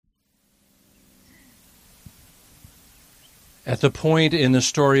At the point in the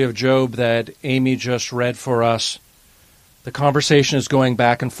story of Job that Amy just read for us, the conversation is going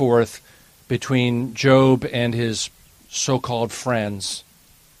back and forth between Job and his so-called friends.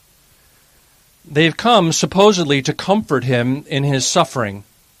 They've come supposedly to comfort him in his suffering,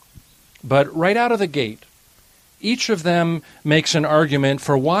 but right out of the gate, each of them makes an argument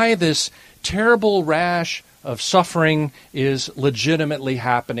for why this terrible rash of suffering is legitimately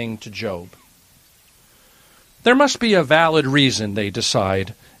happening to Job. There must be a valid reason, they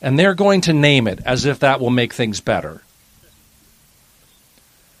decide, and they're going to name it as if that will make things better.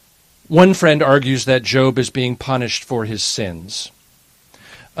 One friend argues that Job is being punished for his sins.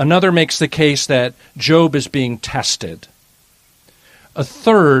 Another makes the case that Job is being tested. A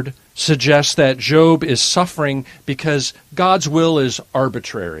third suggests that Job is suffering because God's will is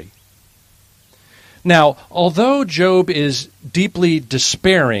arbitrary. Now, although Job is deeply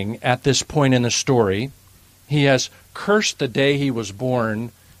despairing at this point in the story, he has cursed the day he was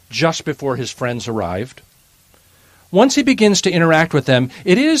born just before his friends arrived. Once he begins to interact with them,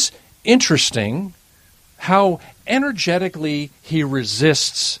 it is interesting how energetically he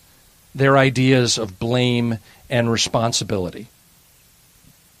resists their ideas of blame and responsibility.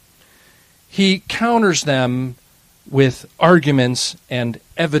 He counters them with arguments and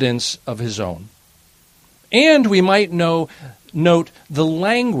evidence of his own. And we might note the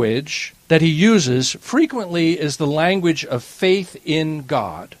language that he uses frequently is the language of faith in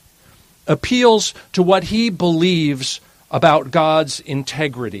God, appeals to what he believes about God's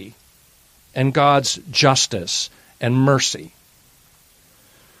integrity and God's justice and mercy.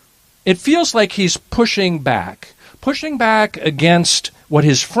 It feels like he's pushing back against what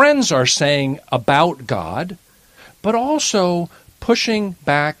his friends are saying about God, but also pushing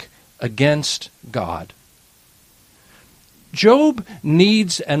back against God. Job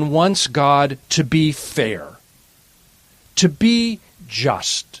needs and wants God to be fair, to be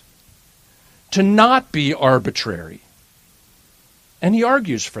just, to not be arbitrary. And he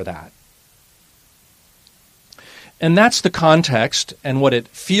argues for that. And that's the context and what it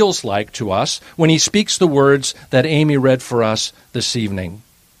feels like to us when he speaks the words that Amy read for us this evening.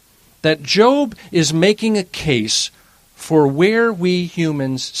 That Job is making a case for where we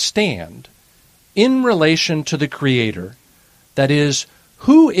humans stand in relation to the Creator. That is,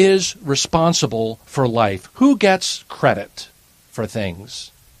 who is responsible for life? Who gets credit for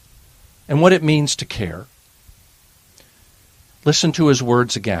things? And what it means to care. Listen to his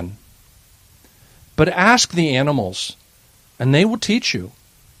words again. But ask the animals, and they will teach you.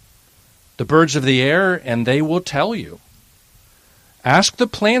 The birds of the air, and they will tell you. Ask the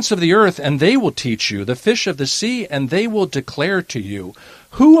plants of the earth, and they will teach you. The fish of the sea, and they will declare to you.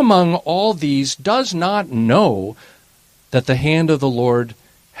 Who among all these does not know that the hand of the Lord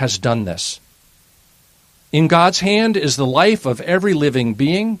has done this? In God's hand is the life of every living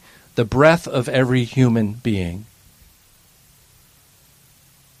being, the breath of every human being.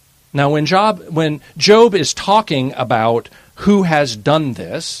 Now, when Job is talking about who has done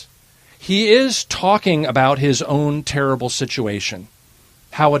this, he is talking about his own terrible situation,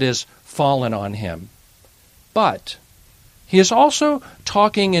 how it has fallen on him. But he is also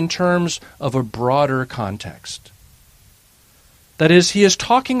talking in terms of a broader context. That is, he is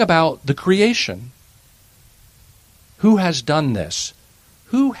talking about the creation. Who has done this?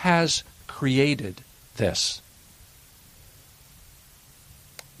 Who has created this?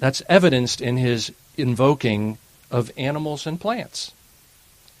 That's evidenced in his invoking of animals and plants.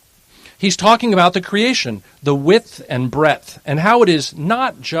 He's talking about the creation, the width and breadth, and how it is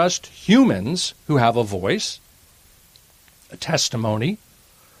not just humans who have a voice, a testimony,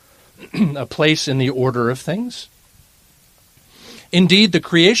 a place in the order of things. Indeed, the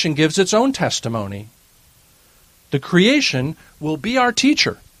creation gives its own testimony. The creation will be our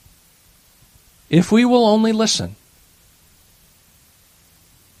teacher if we will only listen.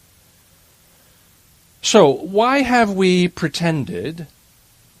 So, why have we pretended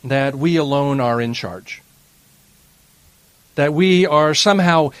that we alone are in charge? That we are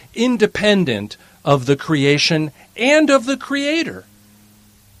somehow independent of the creation and of the Creator?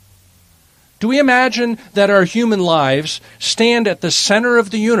 Do we imagine that our human lives stand at the center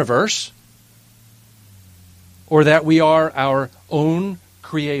of the universe, or that we are our own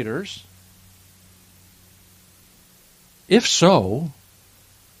creators? If so,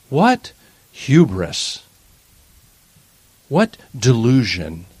 what hubris! What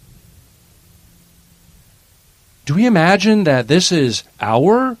delusion! Do we imagine that this is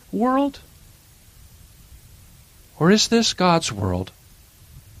our world? Or is this God's world?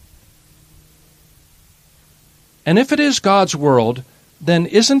 And if it is God's world, then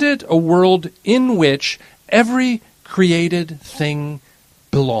isn't it a world in which every created thing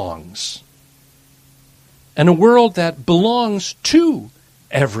belongs. And a world that belongs to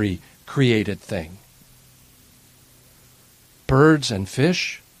every created thing. Birds and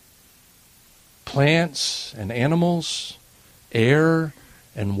fish, plants and animals, air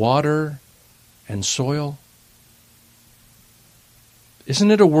and water and soil. Isn't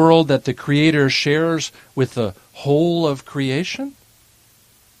it a world that the Creator shares with the whole of creation?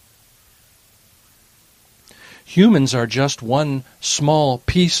 Humans are just one small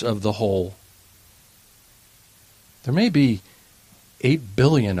piece of the whole. There may be 8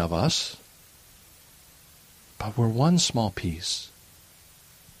 billion of us, but we're one small piece.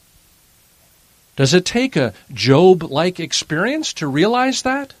 Does it take a Job-like experience to realize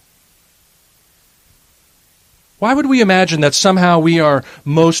that? Why would we imagine that somehow we are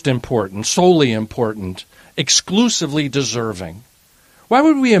most important, solely important, exclusively deserving? Why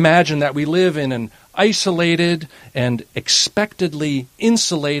would we imagine that we live in an isolated and expectedly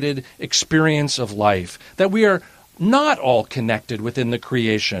insulated experience of life, that we are not all connected within the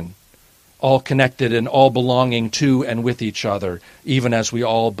creation, all connected and all belonging to and with each other, even as we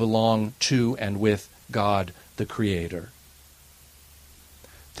all belong to and with God, the Creator?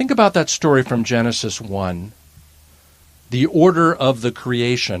 Think about that story from Genesis 1, the order of the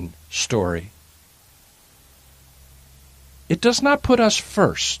creation story. It does not put us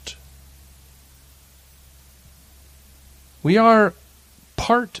first. We are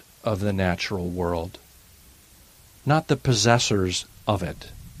part of the natural world, not the possessors of it.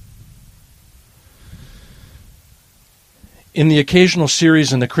 In the occasional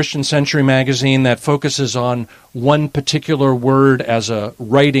series in the Christian Century magazine that focuses on one particular word as a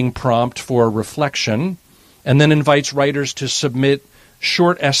writing prompt for reflection, and then invites writers to submit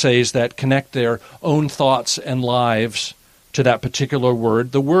short essays that connect their own thoughts and lives to that particular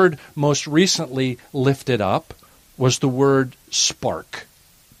word, the word most recently lifted up was the word spark.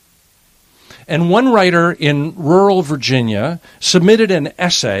 And one writer in rural Virginia submitted an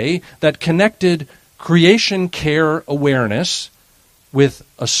essay that connected creation care awareness with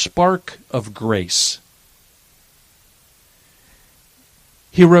a spark of grace.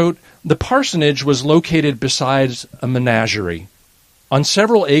 He wrote, "The parsonage was located beside a menagerie. On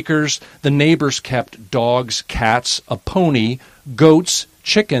several acres, the neighbors kept dogs, cats, a pony, goats,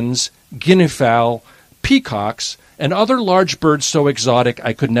 chickens, guinea fowl, peacocks, and other large birds so exotic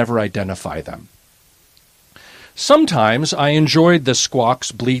I could never identify them. Sometimes I enjoyed the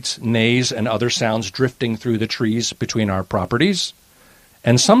squawks, bleats, neighs, and other sounds drifting through the trees between our properties,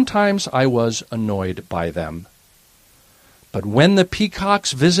 and sometimes I was annoyed by them. But when the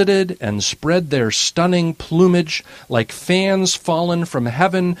peacocks visited and spread their stunning plumage like fans fallen from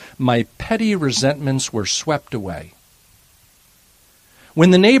heaven, my petty resentments were swept away.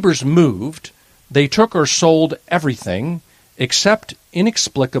 When the neighbors moved, they took or sold everything except,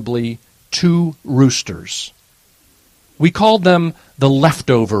 inexplicably, 2 roosters. We called them the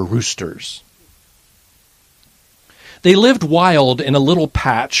leftover roosters. They lived wild in a little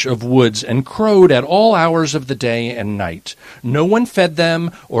patch of woods and crowed at all hours of the day and night. No one fed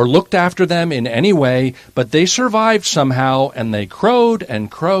them or looked after them in any way, but they survived somehow, and they crowed and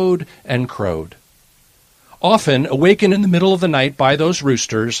crowed and crowed. Often, awakened in the middle of the night by those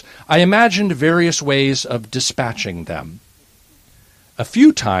roosters, I imagined various ways of dispatching them. A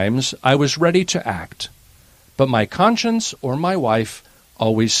few times I was ready to act, but my conscience or my wife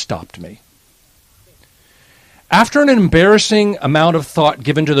always stopped me. After an embarrassing amount of thought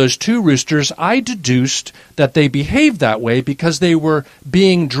given to those 2 roosters, I deduced that they behaved that way because they were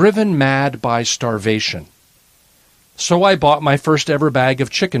being driven mad by starvation. So I bought my first ever bag of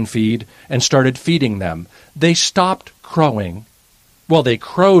chicken feed and started feeding them. They stopped crowing. Well, they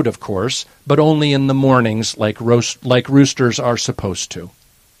crowed, of course, but only in the mornings like roosters are supposed to.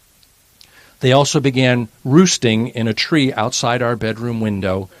 They also began roosting in a tree outside our bedroom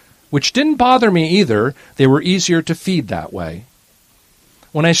window, which didn't bother me either. They were easier to feed that way.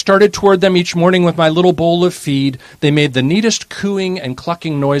 When I started toward them each morning with my little bowl of feed, they made the neatest cooing and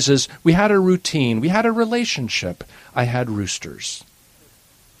clucking noises. We had a routine. We had a relationship. I had roosters.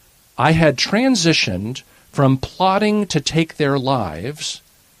 I had transitioned from plotting to take their lives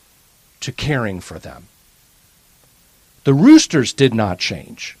to caring for them. The roosters did not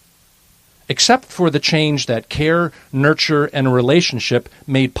change, except for the change that care, nurture, and a relationship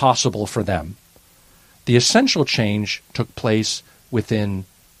made possible for them. The essential change took place within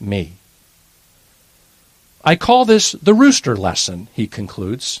me. I call this the rooster lesson, he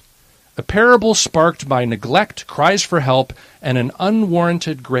concludes, a parable sparked by neglect, cries for help, and an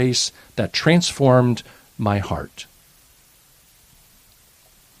unwarranted grace that transformed my heart.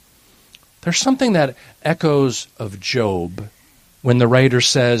 There's something that echoes of Job when the writer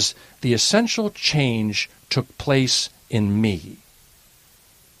says, the essential change took place in me.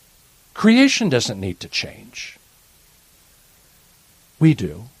 Creation doesn't need to change. We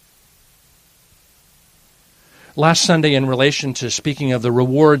do. Last Sunday, in relation to speaking of the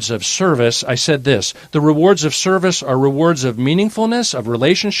rewards of service, I said this: the rewards of service are rewards of meaningfulness, of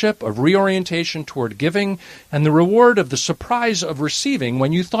relationship, of reorientation toward giving, and the reward of the surprise of receiving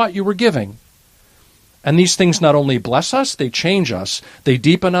when you thought you were giving. And these things not only bless us, they change us, they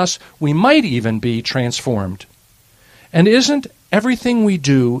deepen us, we might even be transformed. And isn't everything we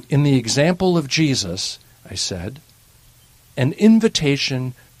do in the example of Jesus, I said, an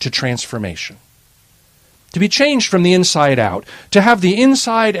invitation to transformation? To be changed from the inside out, to have the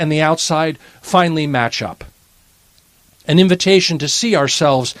inside and the outside finally match up. An invitation to see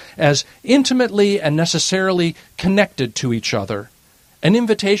ourselves as intimately and necessarily connected to each other. An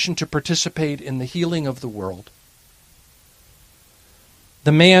invitation to participate in the healing of the world.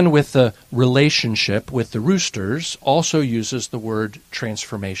 The man with the relationship with the roosters also uses the word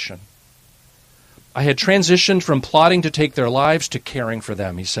transformation. I had transitioned from plotting to take their lives to caring for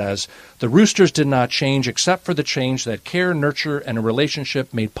them, he says. The roosters did not change except for the change that care, nurture, and a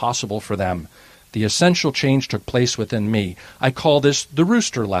relationship made possible for them. The essential change took place within me. I call this the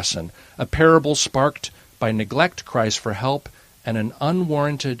rooster lesson, a parable sparked by neglect, cries for help, and an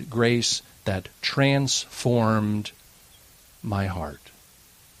unwarranted grace that transformed my heart.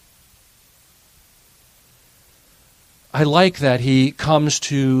 I like that he comes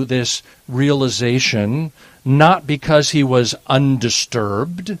to this realization not because he was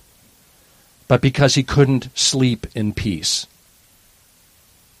undisturbed, but because he couldn't sleep in peace.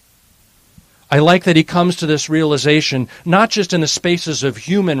 I like that he comes to this realization not just in the spaces of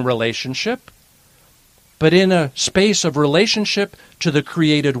human relationship, but in a space of relationship to the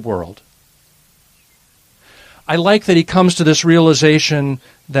created world. I like that he comes to this realization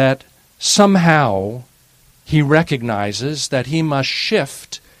that somehow he recognizes that he must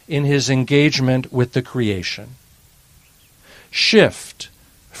shift in his engagement with the creation. Shift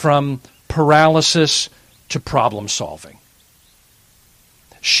from paralysis to problem solving.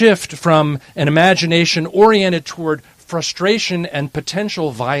 Shift from an imagination oriented toward frustration and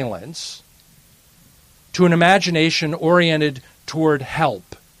potential violence to an imagination oriented toward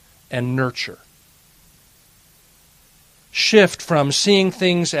help and nurture. Shift from seeing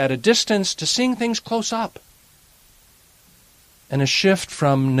things at a distance to seeing things close up. And a shift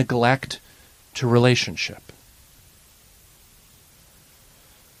from neglect to relationship.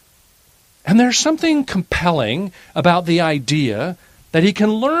 And there's something compelling about the idea that he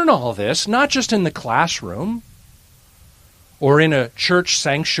can learn all this, not just in the classroom, or in a church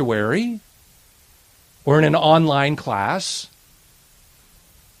sanctuary, or in an online class,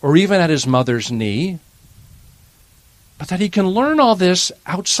 or even at his mother's knee, but that he can learn all this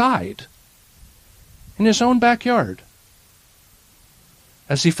outside, in his own backyard.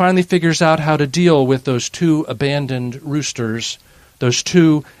 As he finally figures out how to deal with those two abandoned roosters, those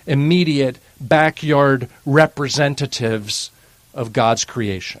two immediate backyard representatives of God's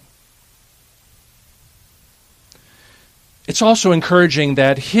creation. It's also encouraging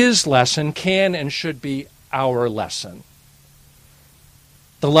that his lesson can and should be our lesson.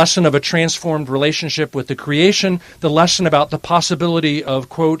 The lesson of a transformed relationship with the creation, the lesson about the possibility of,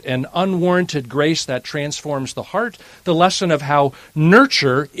 quote, an unwarranted grace that transforms the heart, the lesson of how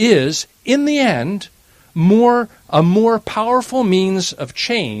nurture is, in the end, a more powerful means of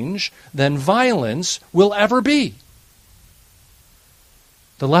change than violence will ever be.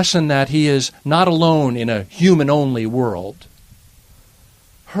 The lesson that he is not alone in a human-only world.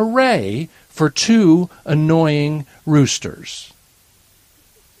 Hooray for two annoying roosters.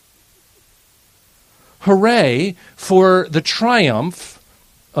 Hooray for the triumph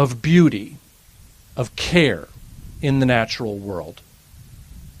of beauty, of care in the natural world.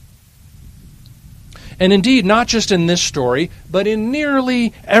 And indeed, not just in this story, but in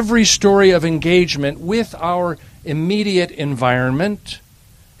nearly every story of engagement with our immediate environment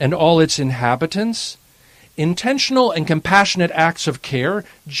and all its inhabitants, intentional and compassionate acts of care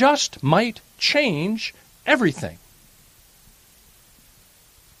just might change everything.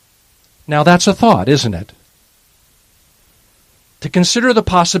 Now that's a thought, isn't it? To consider the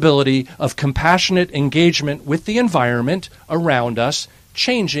possibility of compassionate engagement with the environment around us,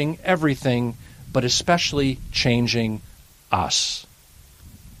 changing everything, but especially changing us.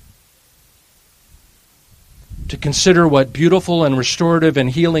 to consider what beautiful and restorative and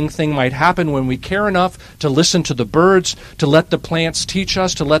healing thing might happen when we care enough to listen to the birds, to let the plants teach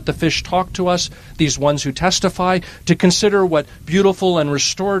us, to let the fish talk to us, these ones who testify, to consider what beautiful and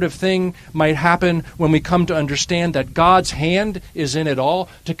restorative thing might happen when we come to understand that God's hand is in it all,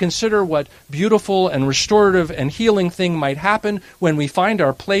 to consider what beautiful and restorative and healing thing might happen when we find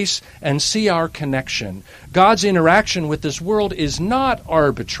our place and see our connection. God's interaction with this world is not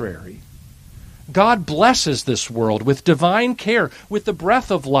arbitrary. God blesses this world with divine care, with the breath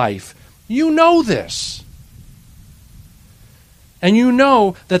of life. You know this. And you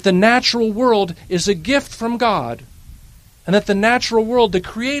know that the natural world is a gift from God, and that the natural world, the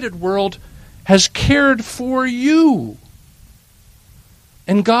created world, has cared for you.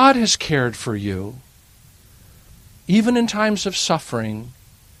 And God has cared for you. Even in times of suffering,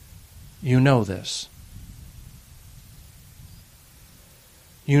 you know this.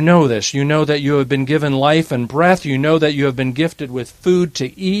 You know this. You know that you have been given life and breath. You know that you have been gifted with food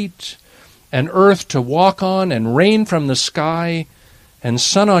to eat, and earth to walk on, and rain from the sky, and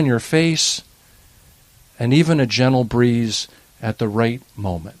sun on your face, and even a gentle breeze at the right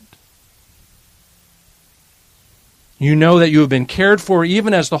moment. You know that you have been cared for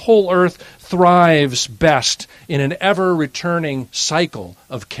even as the whole earth thrives best in an ever-returning cycle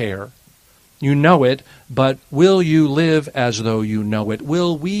of care. You know it, but will you live as though you know it?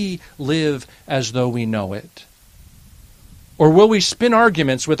 Will we live as though we know it? Or will we spin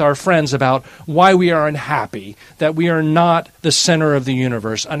arguments with our friends about why we are unhappy, that we are not the center of the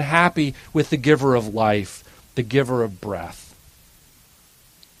universe, unhappy with the giver of life, the giver of breath?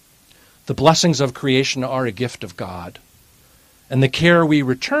 The blessings of creation are a gift of God, and the care we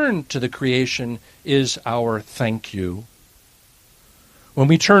return to the creation is our thank you. When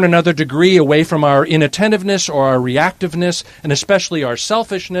we turn another degree away from our inattentiveness or our reactiveness, and especially our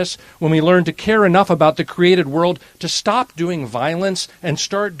selfishness, when we learn to care enough about the created world to stop doing violence and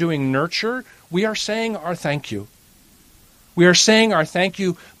start doing nurture, we are saying our thank you. We are saying our thank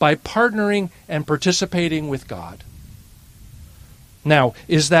you by partnering and participating with God. Now,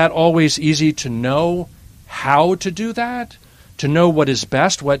 is that always easy to know how to do that? To know what is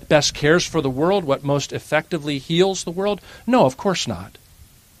best, what best cares for the world, what most effectively heals the world? No, of course not.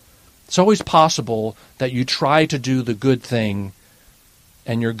 It's always possible that you try to do the good thing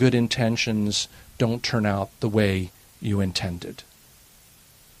and your good intentions don't turn out the way you intended.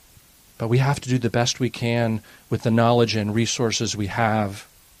 But we have to do the best we can with the knowledge and resources we have.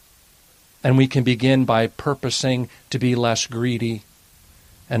 And we can begin by purposing to be less greedy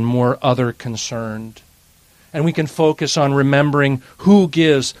and more other-concerned. And we can focus on remembering who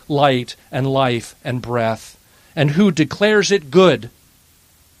gives light and life and breath, and who declares it good.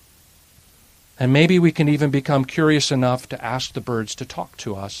 And maybe we can even become curious enough to ask the birds to talk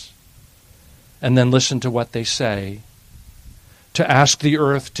to us, and then listen to what they say, to ask the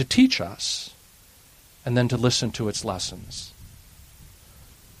earth to teach us, and then to listen to its lessons.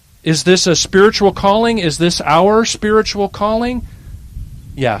 Is this a spiritual calling? Is this our spiritual calling?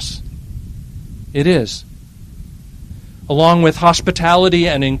 Yes, it is. Along with hospitality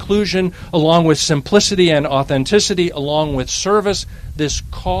and inclusion, along with simplicity and authenticity, along with service, this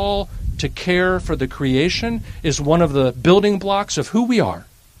call to care for the creation is one of the building blocks of who we are.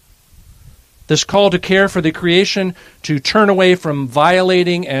 This call to care for the creation, to turn away from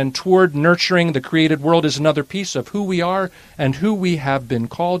violating and toward nurturing the created world, is another piece of who we are and who we have been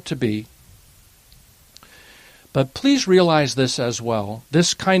called to be. But please realize this as well.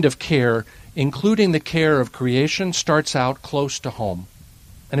 This kind of care, including the care of creation, starts out close to home.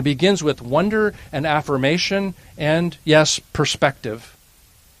 And it begins with wonder and affirmation and, yes, perspective.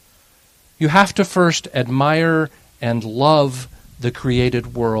 You have to first admire and love the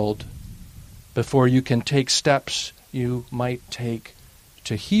created world before you can take steps you might take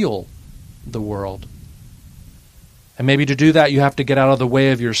to heal the world. And maybe to do that, you have to get out of the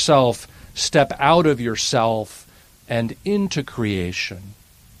way of yourself, step out of yourself, and into creation.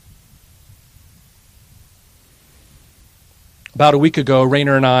 About a week ago,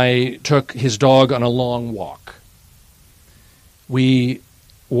 Rainer and I took his dog on a long walk. We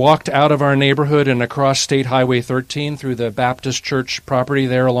walked out of our neighborhood and across State Highway 13 through the Baptist Church property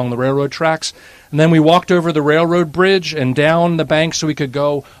there along the railroad tracks. And then we walked over the railroad bridge and down the bank so we could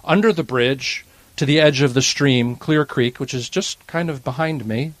go under the bridge to the edge of the stream, Clear Creek, which is just kind of behind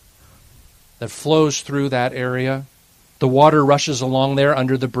me, that flows through that area. The water rushes along there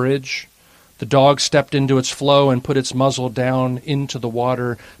under the bridge. The dog stepped into its flow and put its muzzle down into the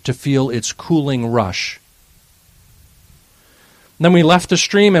water to feel its cooling rush. Then we left the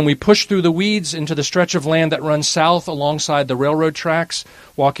stream and we pushed through the weeds into the stretch of land that runs south alongside the railroad tracks,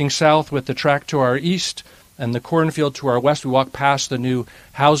 walking south with the track to our east and the cornfield to our west. We walked past the new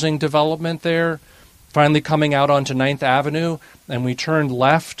housing development there, finally coming out onto 9th Avenue, and we turned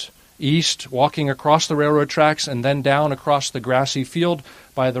left, east, walking across the railroad tracks, and then down across the grassy field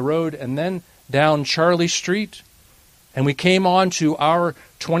by the road, and then down Charlie Street. And we came on to our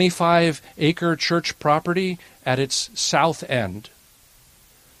 25-acre church property at its south end.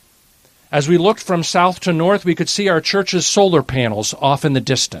 As we looked from south to north, we could see our church's solar panels off in the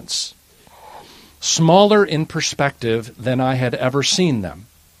distance, smaller in perspective than I had ever seen them.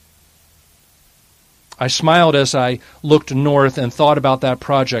 I smiled as I looked north and thought about that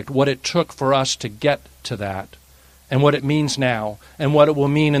project, what it took for us to get to that, and what it means now, and what it will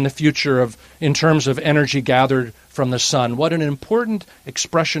mean in the future in terms of energy gathered from the sun. What an important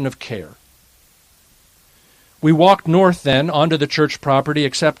expression of care. We walked north then onto the church property,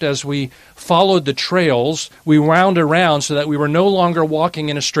 except as we followed the trails, we wound around so that we were no longer walking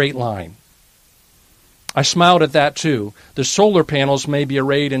in a straight line. I smiled at that too. The solar panels may be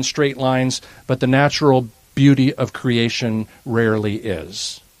arrayed in straight lines, but the natural beauty of creation rarely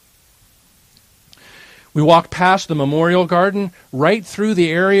is. We walked past the Memorial Garden, right through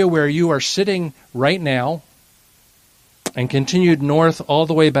the area where you are sitting right now, and continued north all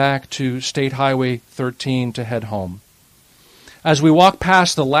the way back to State Highway 13 to head home. As we walked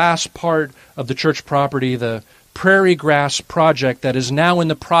past the last part of the church property, the prairie grass project that is now in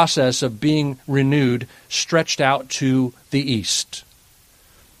the process of being renewed stretched out to the east.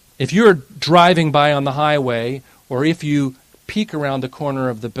 If you're driving by on the highway, or if you peek around the corner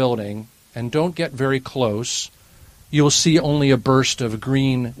of the building and don't get very close, you'll see only a burst of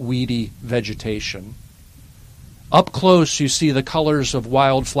green, weedy vegetation. Up close, you see the colors of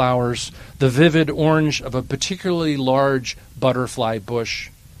wildflowers, the vivid orange of a particularly large butterfly bush,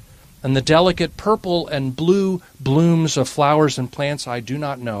 and the delicate purple and blue blooms of flowers and plants I do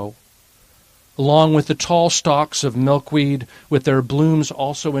not know, along with the tall stalks of milkweed, with their blooms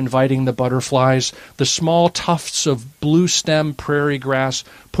also inviting the butterflies, the small tufts of blue stem prairie grass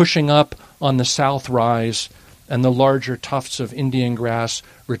pushing up on the south rise, and the larger tufts of Indian grass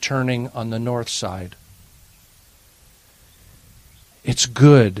returning on the north side. It's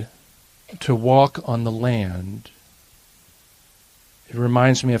good to walk on the land. It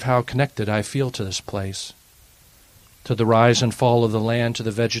reminds me of how connected I feel to this place, to the rise and fall of the land, to the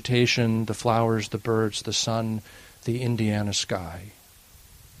vegetation, the flowers, the birds, the sun, the Indiana sky.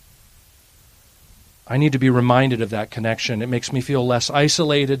 I need to be reminded of that connection. It makes me feel less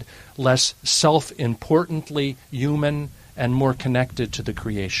isolated, less self-importantly human, and more connected to the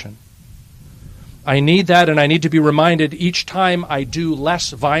creation. I need that, and I need to be reminded each time I do less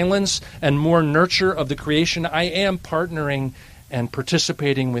violence and more nurture of the creation, I am partnering and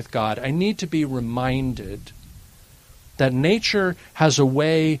participating with God. I need to be reminded that nature has a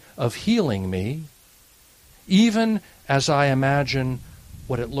way of healing me, even as I imagine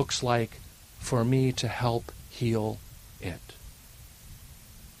what it looks like for me to help heal it.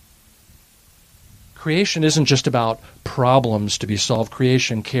 Creation isn't just about problems to be solved.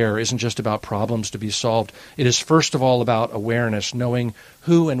 Creation care isn't just about problems to be solved. It is first of all about awareness, knowing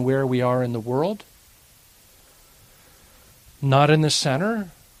who and where we are in the world. Not in the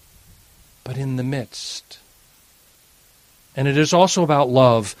center, but in the midst. And it is also about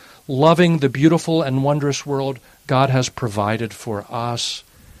love, loving the beautiful and wondrous world God has provided for us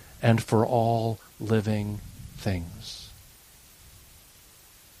and for all living things.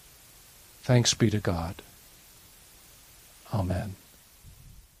 Thanks be to God. Amen.